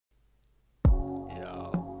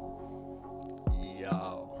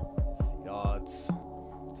Yo, it's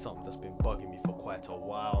Yardzz. Something that's been bugging me for quite a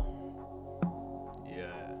while.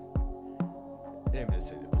 Yeah. Let me just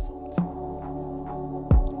say this for something.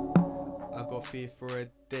 I got fee for a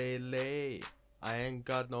day late. I ain't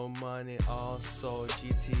got no money, also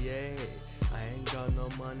GTA. I ain't got no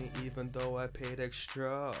money even though I paid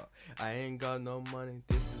extra. I ain't got no money,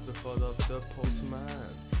 this is because of the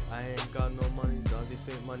postman. I ain't got no money, does he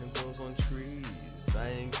think money grows on trees? I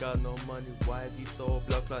ain't got no money, why is he so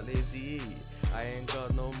block lazy? I ain't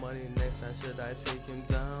got no money, next time should I take him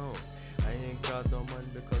down? I ain't got no money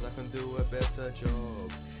because I can do a better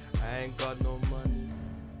job. I ain't got no money.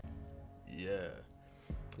 Yeah.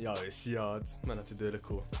 Yo, it's Yardzz. Man, I had to do a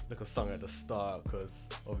little song at the start because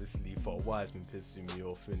obviously for a while it's been pissing me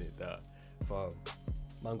off, innit, that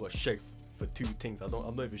man got shagged for two things. I'm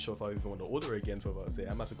not even sure if I even want to order again for what I say.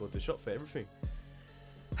 I'm gonna have to go to the shop for everything.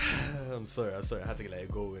 I'm sorry, I had to let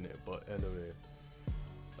it go in it, but anyway.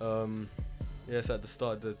 Yes, at the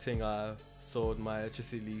start of the thing I sold my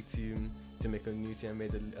electricity league team to make a new team. I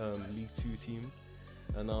made a League 2 team,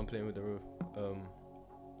 and now I'm playing with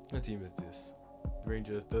what team is this?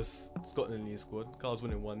 Rangers, the Scotland League squad. Carl's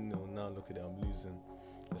winning 1-0 now, look at it, I'm losing.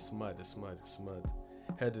 It's mad.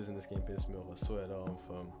 Headers in this game piss me off, I swear that I'm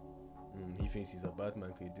firm. He thinks he's a bad man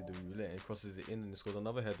because he did the roulette and crosses it in and he scores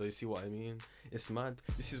another header. You see what I mean? It's mad.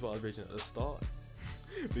 This is what I was raging at the start.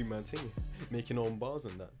 Big man thing, making own bars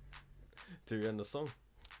and that. To end the song.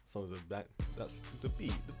 Songs are back. That's the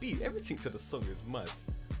beat, everything to the song is mad.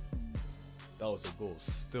 That was a goal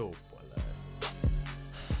still, but like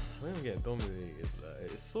when I'm getting dominated,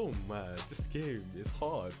 like it's so mad. This game is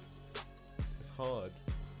hard. It's hard.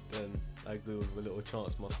 Then I go with a little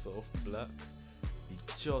chance myself, Black. He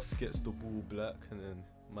just gets the ball, Black, and then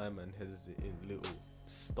my man heads it in, little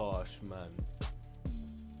starch man.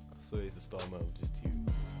 I swear he's a star man with just you.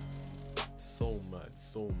 So mad.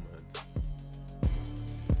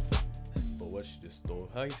 But watch this though.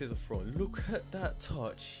 How he takes a throw. Look at that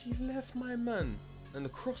touch. He left my man. And the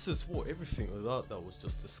crosses, what, everything like that was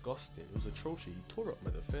just disgusting. It was atrocious. He tore up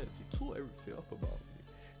my defense. He tore everything up about me.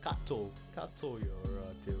 Kato, you're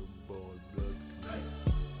a terrible blood.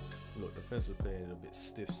 Look, defense was playing a bit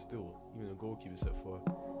stiff still. Even the goalkeeper set for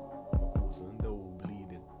McCausland, they're all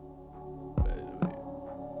bleeding. But anyway.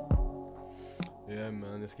 Yeah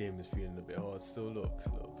man, this game is feeling a bit hard still. Look.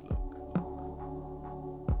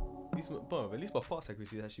 At least my pass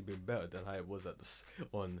accuracy has actually been better than how it was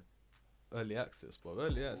on early access. But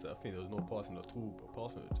early access, I think there was no passing at all, but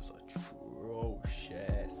passing was just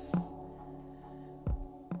atrocious.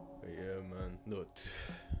 But yeah man, look,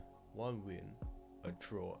 1 win, a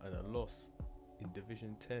draw and a loss in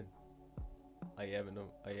Division 10. I am in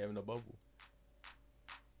a bubble.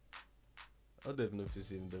 I don't even know if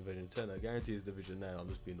it's in Division 10. I guarantee it's Division 9. I'm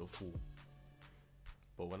just being a fool.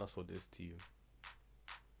 But when I saw this team,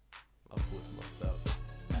 I thought to myself,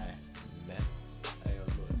 nah, I am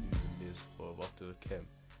not losing this, bro. After the chem,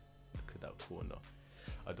 look at that corner.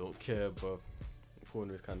 I don't care, bro. The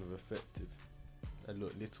corner is kind of effective. And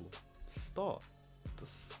look, little the start.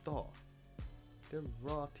 Them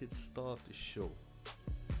rotted start the show.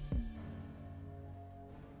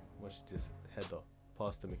 Watch this header,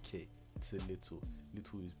 pass to McKay to Little.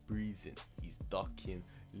 Little is breezing, he's ducking.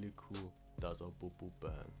 Little does a bubble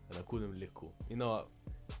burn, and I call him Little. You know what?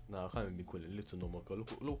 Nah, I can't even be calling Little no more.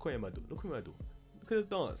 Look what him I do. Look at the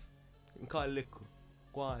dance. You call Little.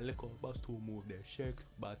 Go on, Little. Bust two move there. Shake,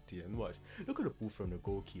 batty, and watch. Look at the ball from the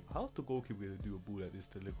goalkeeper. How's the goalkeeper gonna do a ball like this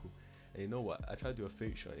to Little? And you know what? I tried to do a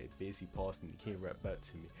fake shot and it basically passed and it came right back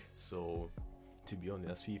to me. So, to be honest,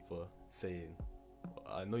 that's FIFA saying,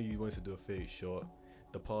 I know you wanted to do a fake shot.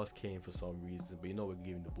 The pass came for some reason, but you know we're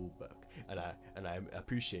giving the ball back. And I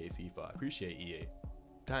appreciate FIFA. I appreciate EA.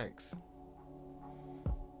 Thanks.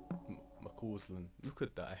 McCausland, look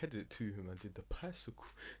at that. I headed it to him and did the bicycle.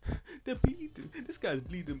 They're bleeding. This guy's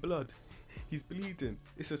bleeding blood. He's bleeding.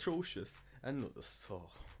 It's atrocious. And look, the star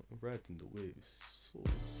riding the wave is so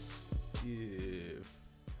stiff.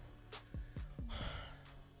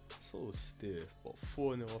 So stiff. But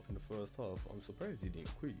 4-0 up in the first half. I'm surprised he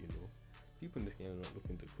didn't quit, you know. People in this game are not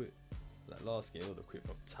looking to quit. Like last game, I would have quit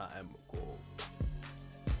from time ago.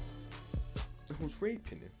 I was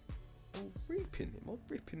raping him. I was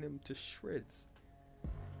ripping him to shreds.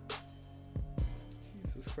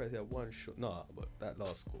 Jesus Christ, he had one shot. Nah, but that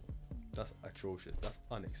last goal, that's atrocious. That's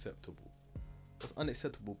unacceptable. That's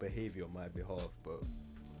unacceptable behaviour on my behalf, bro.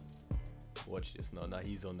 Watch this now. Now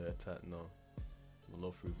he's on the attack now. A lot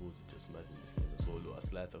of free balls are just mad in this game as well. Look, I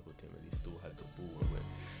slide tackled him and he still had the ball and went.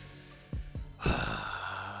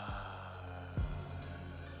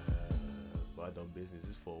 But done business.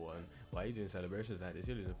 It's 4-1. Why are you doing celebrations like this?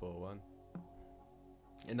 You're losing 4-1.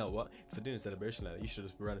 You know what? For doing a celebration like that, you should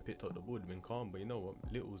have ran and picked up the ball, been calm. But you know what?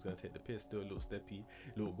 Little was gonna take the piss, do a little steppy,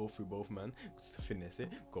 little go through both man, to finesse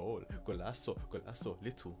it, goal, golazo,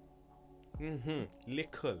 little.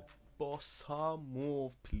 Little. Bossa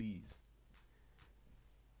move, please.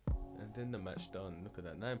 And then the match done. Look at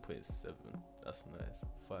that, 9.7. That's nice.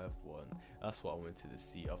 5-1. That's what I wanted to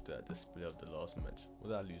see after that display of the last match. What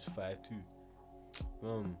did I lose?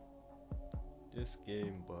 5-2. This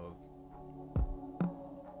game, bruv.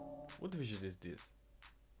 What division is this?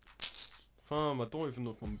 Fam, I don't even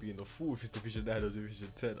know if I'm being a fool if it's Division 9 or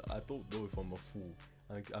Division 10. I don't know if I'm a fool.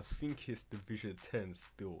 I think it's Division 10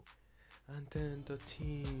 still. And then the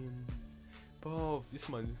team. Bruv, this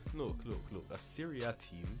man, look. A Serie A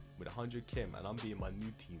team with 100k, and I'm being my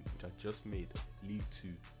new team, which I just made, League 2.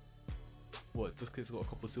 What, just because it's got a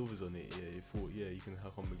couple of silvers on it, yeah, you thought, yeah, you can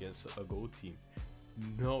come against a gold team.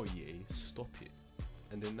 No, yeah, stop it.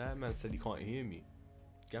 And then that man said he can't hear me.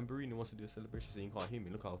 Gambarini wants to do a celebration saying he can't hear me.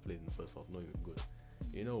 Look how I played in the first half, not even good.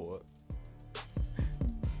 You know what?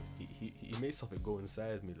 He made something go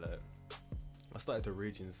inside me, like, I started to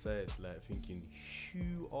rage inside, like thinking,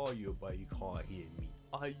 who are you but you can't hear me?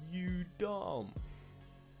 Are you dumb?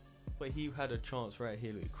 But he had a chance right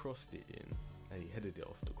here, he crossed it in and he headed it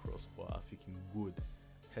off the crossbar. I'm thinking good,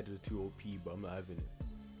 headed to OP, but I'm not having it.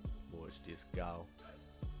 Watch this, gal,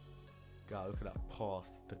 look at that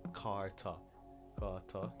pass to Carter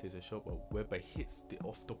takes a shot, but Weber hits it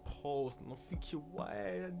off the post, and I'm thinking,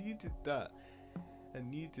 why? I needed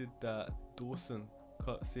that. Dawson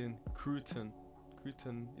cuts in, Cruton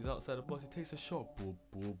is outside the box, he takes a shot,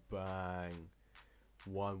 boom, bang,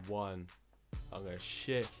 1-1. I'm gonna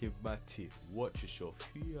shake him at it. Watch yourself.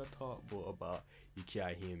 Who you talking about? You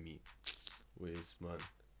can't hear me. Where's man?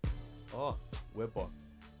 Oh, Weber,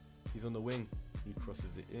 he's on the wing, he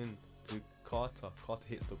crosses it in to Carter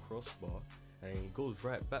hits the crossbar, and he goes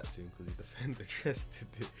right back to him because the defender chested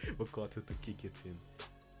it for Carter to kick it in.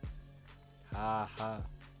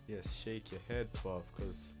 Yes, shake your head, bruv,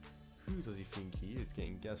 because who does he think he is?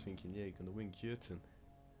 Getting gas thinking, yeah, you're gonna win Curtin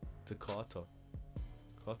to Carter.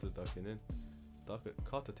 Carter's ducking in.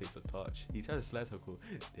 Carter takes a touch. He tried a slide tackle.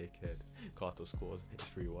 Dickhead. Carter scores. It's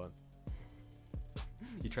 3-1.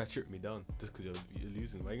 You try to trip me down just because you're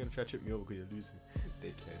losing. Why are you gonna try to trip me over because you're losing?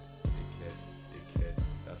 Dickhead.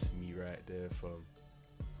 That's me right there, from.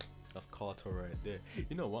 That's Carter right there.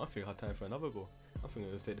 You know what? I think I had time for another goal. I think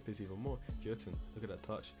I'm gonna take the piss even more. Curtin, look at that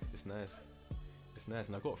touch. It's nice.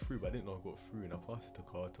 And I got through, but I didn't know I got through, and I passed it to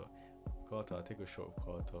Carter. I take a shot of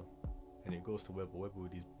Carter, and it goes to Weber. Weber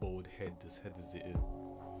with his bold head just headers it in.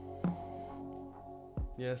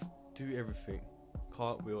 Yes, do everything.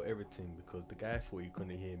 Cartwheel everything, because the guy thought he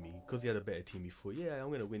couldn't hear me. Because he had a better team, he thought, yeah,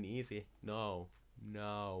 I'm gonna win easy. No.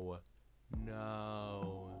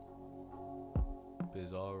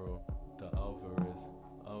 Bizarro to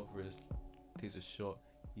Alvarez takes a shot.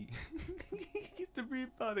 He gets the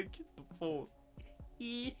rebound and gets the post.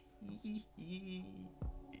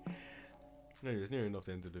 No, it's near enough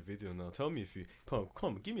to end of the video now. Tell me if you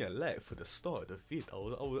come, give me a like for the start of the vid. I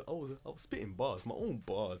was spitting bars, my own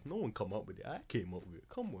bars. No one come up with it. I came up with it.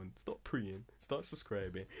 Come on, stop preying, start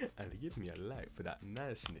subscribing, and give me a like for that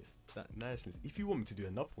niceness. If you want me to do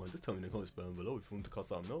another one, just tell me in the comments down below. If you want to cuss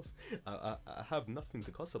something else, I have nothing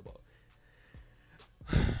to cuss about.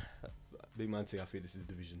 Big man thing, I think this is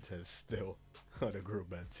Division 10 still. The girl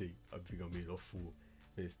bad thing, I think I made a fool.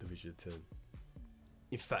 It's Division 10.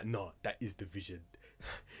 In fact, no, that is Division.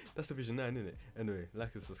 That's Division 9, isn't it? Anyway,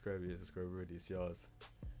 like and subscribe, subscribe already. It's Yardzz.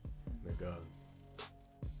 Nigga.